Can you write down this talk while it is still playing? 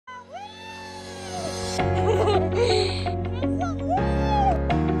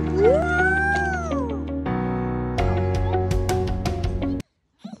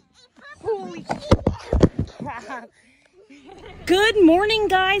morning,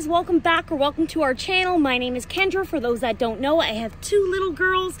 guys. Welcome back or welcome to our channel. My name is Kendra. For those that don't know, I have two little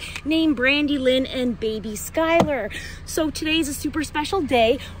girls named Brandy Lynn and baby Skylar. So today is a super special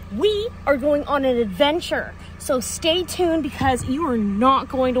day. We are going on an adventure. So stay tuned because you are not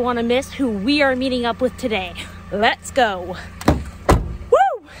going to want to miss who we are meeting up with today. Let's go.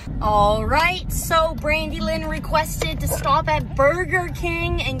 All right, so Brandy Lynn requested to stop at Burger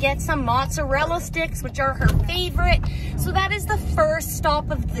King and get some mozzarella sticks, which are her favorite. So that is the first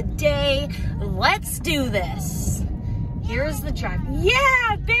stop of the day. Let's do this. Here's the truck.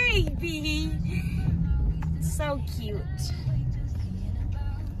 Yeah, baby. So cute.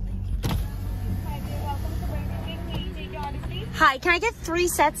 Hi, can I get 3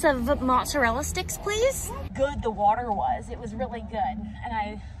 sets of mozzarella sticks, please? Good the water was. It was really good.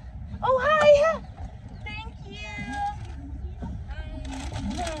 And oh, hi! Thank you!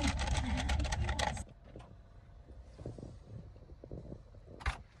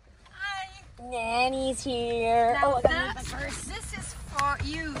 Hi! Nanny's here. Now oh, this is for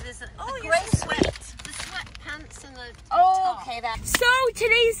you. There's oh, the you're grey so sweat. The sweatpants and the oh, top. okay, that's... So,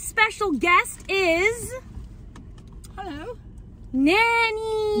 today's special guest is... Hello.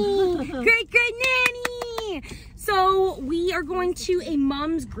 Nanny! Great Nanny! So we are going to a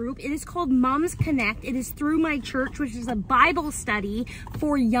mom's group. It is called Moms Connect. It is through my church, which is a Bible study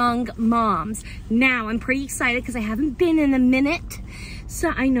for young moms. Now, I'm pretty excited because I haven't been in a minute.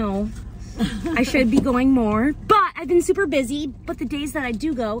 So I know I should be going more, but I've been super busy. But the days that I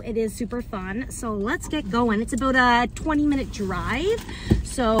do go, it is super fun. So let's get going. It's about a 20-minute drive.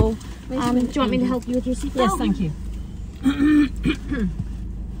 So do you want me to help you with your seatbelt? Yes, thank you.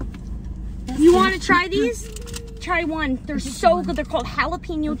 You want to try these? Try one. They're so good. They're called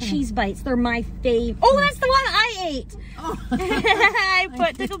jalapeno cheese bites. They're my fave. Oh, that's the one I ate. Oh.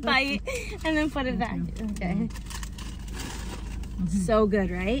 I took a bite and then put it back. Okay. So good,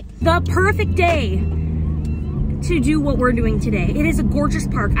 right? The perfect day to do what we're doing today. It is a gorgeous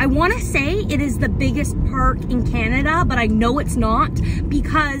park. I want to say it is the biggest park in Canada, but I know it's not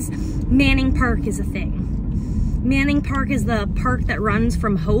because Manning Park is a thing. Manning Park is the park that runs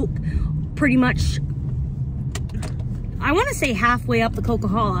from Hope pretty much, I want to say halfway up the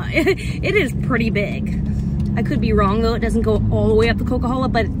Coca-Cola. It is pretty big. I could be wrong though. It doesn't go all the way up the Coca-Cola,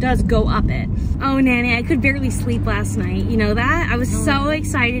 but it does go up it. Oh, Nanny, I could barely sleep last night. You know that? I was so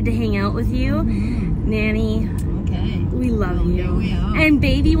excited to hang out with you. Nanny, okay. We love you. And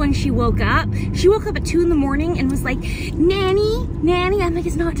baby, when she woke up at 2 in the morning and was like, Nanny. I'm like,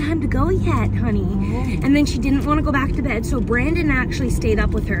 it's not time to go yet, honey. And then she didn't want to go back to bed. So Brandon actually stayed up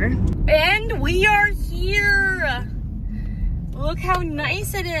with her. And we are here. Look how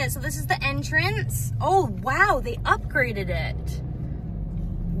nice it is. So this is the entrance. Oh, wow, they upgraded it.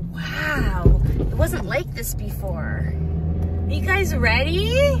 Wow, it wasn't like this before. Are you guys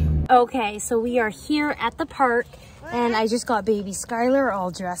ready? Okay, so we are here at the park and I just got baby Skylar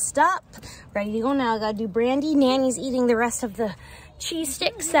all dressed up. Ready to go now. I gotta do Brandy. Nanny's eating the rest of the cheese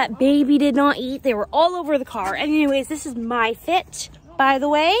sticks that baby did not eat. They were all over the car. Anyways, this is my fit, by the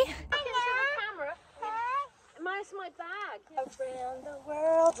way. My bag. Around the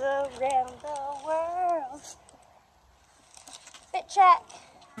world, around the world. Fit check.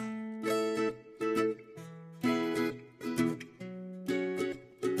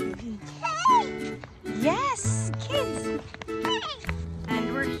 Hey! Yes, kids. Hey!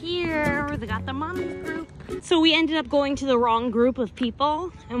 And we're here. We got the mom's group. So we ended up going to the wrong group of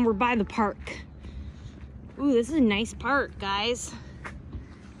people, and we're by the park. Ooh, this is a nice park, guys.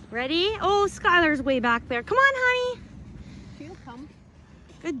 Ready? Oh, Skylar's way back there. Come on, honey. She'll come.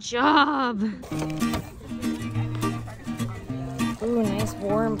 Good job. Ooh, nice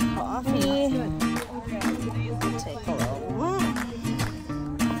warm coffee. Take a little one.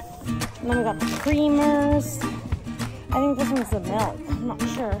 And then we got the creamers. I think this one's the milk. I'm not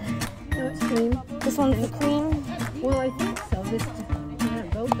sure. No, it's cream. This one's the cream? Well, I think so. This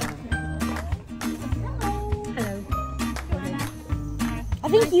both are. I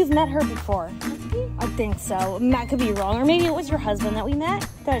think you've met her before. I think so. Matt could be wrong. Or maybe it was your husband that we met.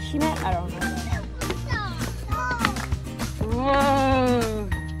 That she met? I don't know. Whoa.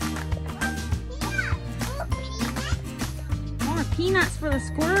 More peanuts for the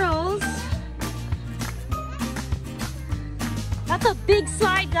squirrels. That's a big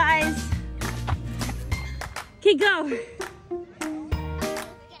slide, guys. Okay, go.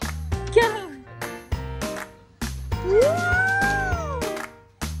 Go. Woo!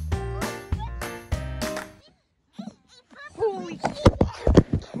 Holy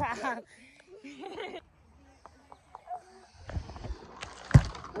crap.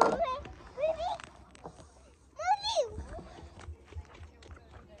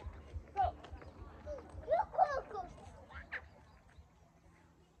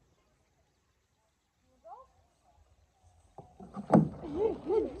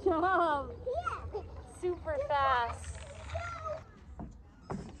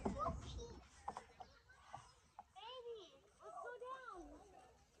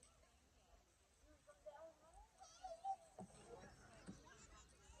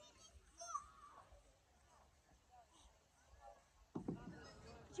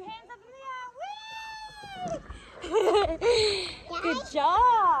 your hands up in the air. Woo! Good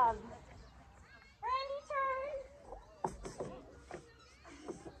job. Randy, turn.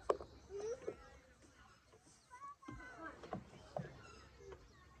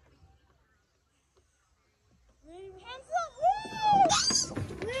 Hands up.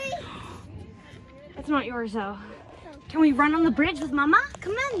 That's not yours though. Can we run on the bridge with Mama?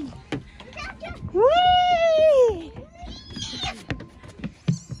 Come on. Whee!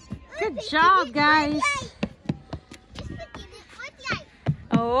 Good job, guys.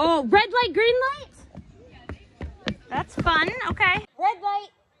 Oh, red light, green light. That's fun. Okay. Red light,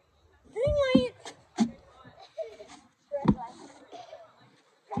 green light. Red light.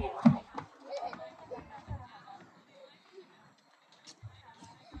 Green light.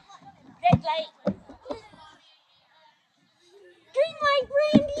 Red light. Green light,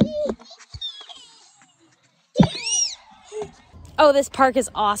 Brandy. Oh, this park is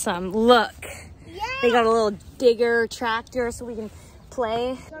awesome. Look. Yeah. They got a little digger tractor so we can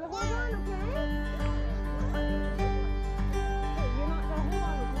play. Gotta hold on, okay? You're not gonna hold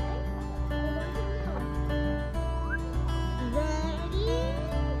on, okay? Ready?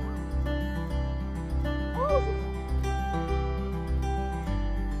 Oh.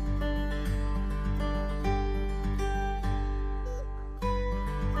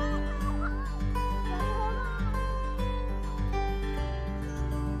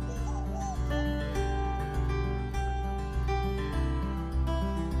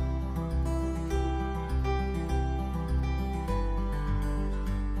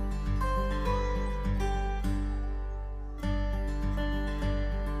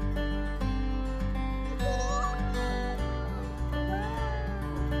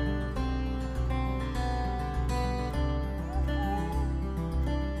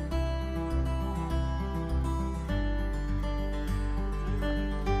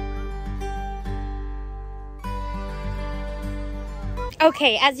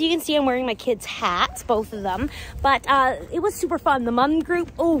 Okay, as you can see, I'm wearing my kids' hats, both of them, but it was super fun. The mom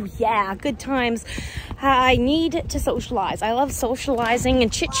group, oh yeah, good times. I need to socialize. I love socializing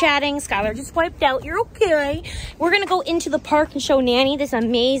and chit-chatting. Skylar just wiped out. You're okay. We're gonna go into the park and show Nanny this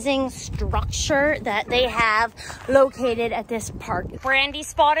amazing structure that they have located at this park. Brandy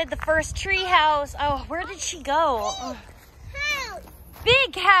spotted the first tree house. Oh, where did she go? Oh.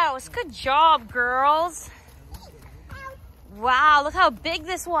 Big house. Good job, girls. Wow, look how big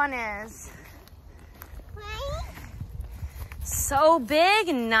this one is. So big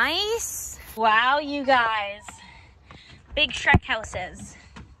and nice. Wow, you guys. Big Shrek houses.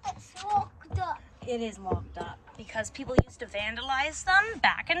 It's locked up. It is locked up because people used to vandalize them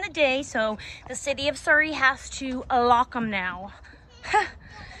back in the day, so the city of Surrey has to lock them now.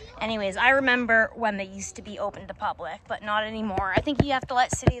 Anyways, I remember when they used to be open to public, but not anymore. I think you have to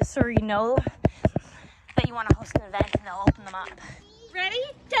let city of Surrey know that you want to host an event and they'll open them up. Ready?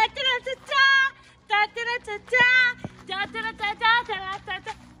 Da da da da da da da da da da da da da da da da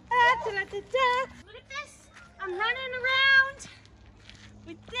da. Look at this. I'm running around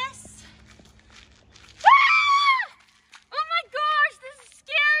with this. Ah! Oh my gosh, this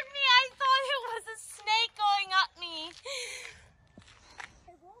scared me. I thought it was a snake going up me.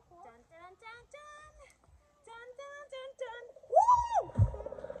 Dun, dun, dun, dun. Dun, dun, dun, dun. Woo!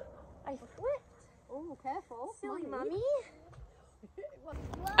 I flipped. Oh, careful. Silly mommy.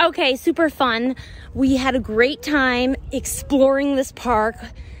 Okay, super fun. We had a great time exploring this park.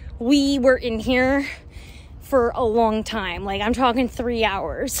 We were in here for a long time. Like, I'm talking 3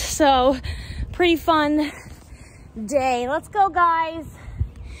 hours. So, pretty fun day. Let's go, guys.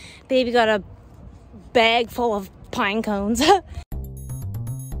 Baby got a bag full of pine cones.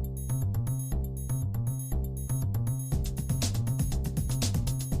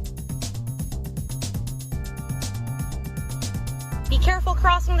 Be careful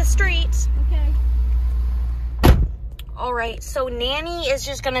crossing the street. Okay. All right, so Nanny is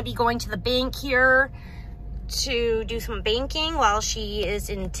just gonna be going to the bank here to do some banking while she is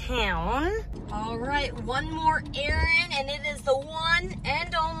in town. All right, one more errand, and it is the one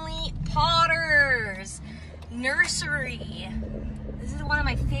and only Potter's Nursery. This is one of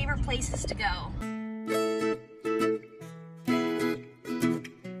my favorite places to go.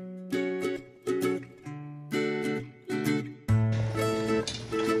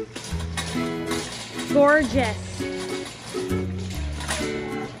 Gorgeous.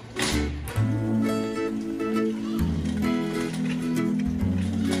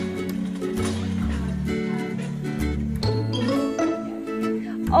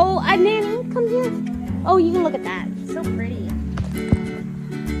 Oh, Nanny, come here. Oh, you can look at that. It's so pretty.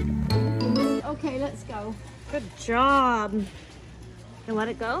 Okay, let's go. Good job. And let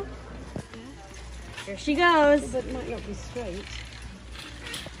it go. Here she goes. But it might not be straight.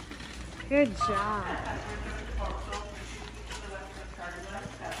 Good job.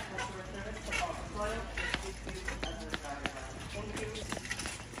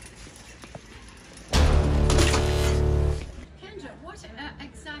 What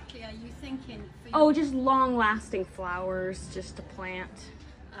exactly are you thinking for your... Oh, just long-lasting flowers, just to plant.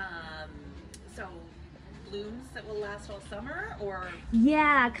 So blooms that will last all summer, or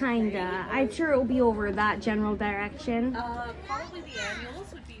Yeah, kinda. I'm sure it'll be over that general direction. probably the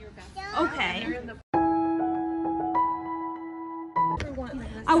annuals would be your best. Okay. They're in the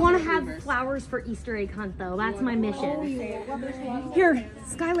I want to have flowers for Easter egg hunt, though. That's my mission. Here,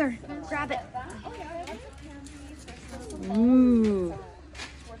 Skylar, grab it. Ooh.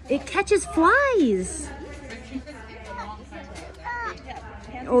 It catches flies.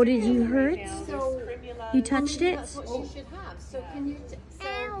 Oh, did you hurt? You touched it? You should have. So can you...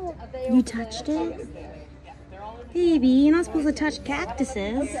 You touched it? Baby, you're not supposed to touch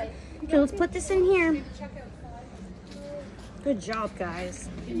cactuses. Okay, let's put this in here. Good job, guys.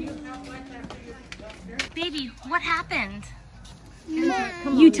 Baby, what happened?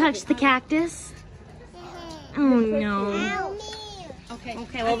 You touched the cactus? Oh no. Okay.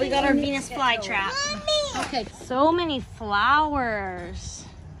 Okay, well we got our Venus flytrap. Okay. So many flowers.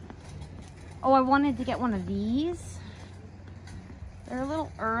 Oh, I wanted to get one of these. They're a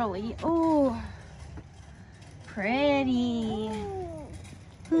little early. Oh, pretty.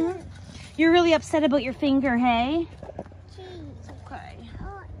 Hmm? You're really upset about your finger, hey? Okay.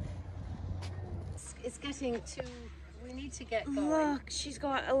 It's getting too... We need to get going. Look, she's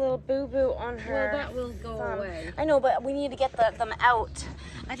got a little boo-boo on her. Well, that will go away. I know, but we need to get them out.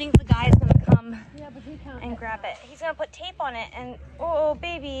 I think the guy's gonna come But he can't and grab it. He's gonna put tape on it, and oh,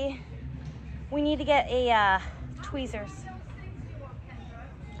 baby, we need to get a tweezers.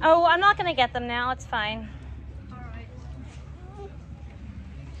 Oh, I'm not gonna get them now. It's fine.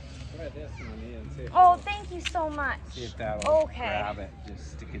 Try this, Mommy, and see if Oh, thank you so much. see if that'll Okay. grab it.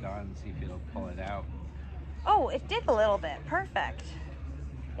 Just stick it on and see if it'll pull it out. Oh, it did a little bit. Perfect.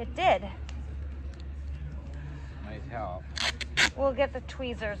 It did. Might help. We'll get the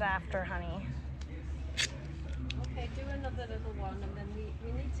tweezers after, honey. Okay, do another little one and then we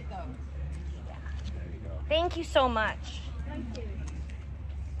need to go. There you go. Thank you so much. Thank you.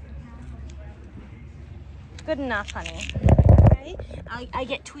 Good enough, honey. Okay? I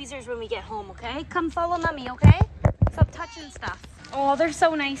get tweezers when we get home, okay? Come follow Mommy, okay? Stop touching stuff. Oh, they're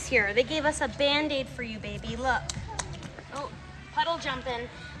so nice here. They gave us a Band-Aid for you, baby. Look. Oh, puddle jumping.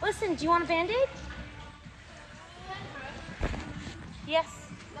 Listen, do you want a Band-Aid? Yes.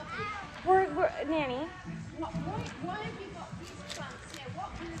 We're Nanny. Why have you got these plants here? What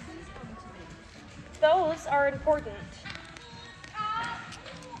are these going to be? Those are important.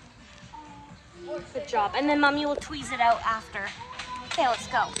 Good job. And then Mommy will tweeze it out after. Okay, let's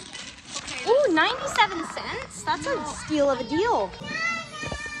go. Ooh, 97 cents? That's a steal of a deal.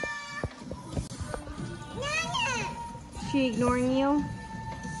 Is she ignoring you?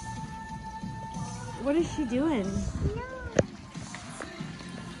 What is she doing?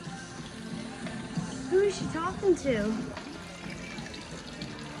 Who is she talking to?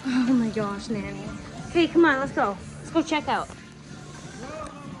 Oh my gosh, Nanny. Okay, come on, let's go. Let's go check out.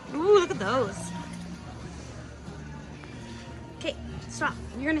 Ooh, look at those. Okay, stop.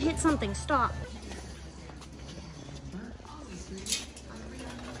 You're gonna hit something. Stop.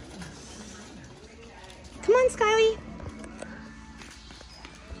 Come on, Skyly.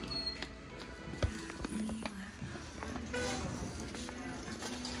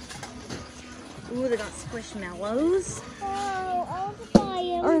 Ooh, they got squishmallows. Oh, I'll buy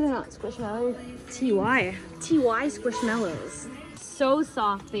him. Or they're not squishmallows. TY. TY squishmallows. So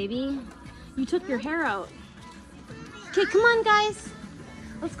soft, baby. You took your hair out. Okay, come on, guys.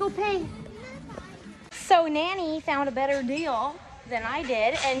 Let's go pay. So Nanny found a better deal than I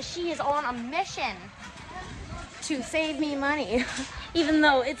did, and she is on a mission to save me money. Even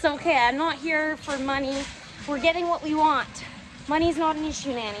though it's okay, I'm not here for money. We're getting what we want. Money's not an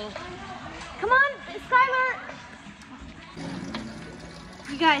issue, Nanny. Come on, Skylar.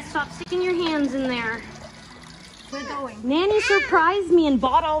 You guys, stop sticking your hands in there. We're going. Nanny surprised me and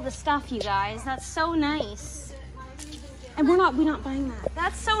bought all the stuff, you guys. That's so nice. And we're not buying that.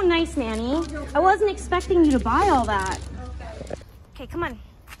 That's so nice, Nanny. I wasn't expecting you to buy all that. Okay, come on.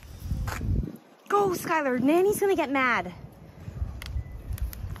 Go, Skylar. Nanny's gonna get mad.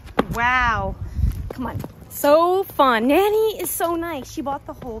 Wow. Come on. So fun. Nanny is so nice. She bought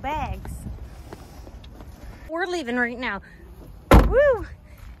the whole bags. We're leaving right now. Woo!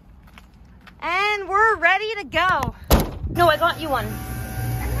 And we're ready to go. No, I got you one.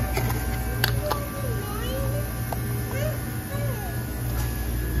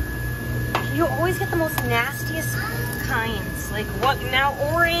 You always get the most nastiest kinds. Like what now?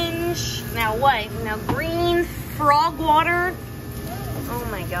 Orange. Now what? Now green. Frog water. Oh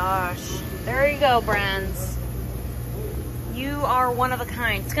my gosh. There you go, Brands. You are one of a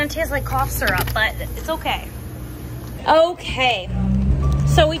kind. It's gonna taste like cough syrup, but it's okay. Okay.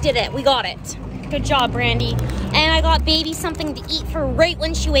 So we did it. We got it. Good job, Brandy. And I got baby something to eat for right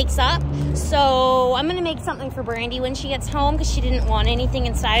when she wakes up. So I'm gonna make something for Brandy when she gets home because she didn't want anything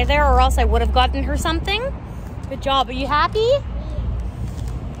inside of there, or else I would have gotten her something. Good job. Are you happy?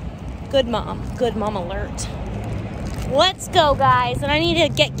 Good mom. Good mom alert. Let's go, guys. And I need to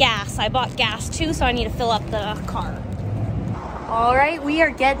get gas. I bought gas too, so I need to fill up the car. All right, we are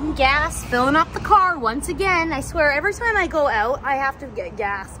getting gas, filling up the car once again. I swear, every time I go out, I have to get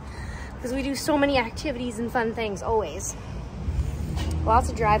gas because we do so many activities and fun things, always. Lots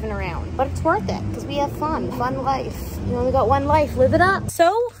of driving around, but it's worth it because we have fun life. You only got one life, live it up.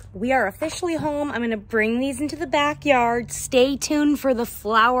 So we are officially home. I'm gonna bring these into the backyard. Stay tuned for the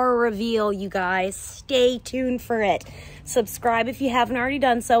flower reveal, you guys. Stay tuned for it. Subscribe if you haven't already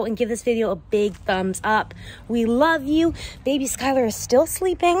done so, and give this video a big thumbs up. We love you. Baby Skylar is still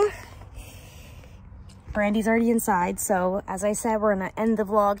sleeping. Brandy's already inside, so as I said, we're gonna end the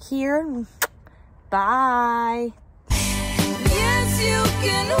vlog here. Bye. Yes, you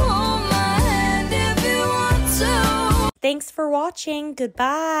can hold my hand if you want to. Thanks for watching.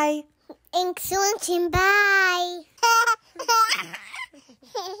 Goodbye. Thanks for watching. Bye.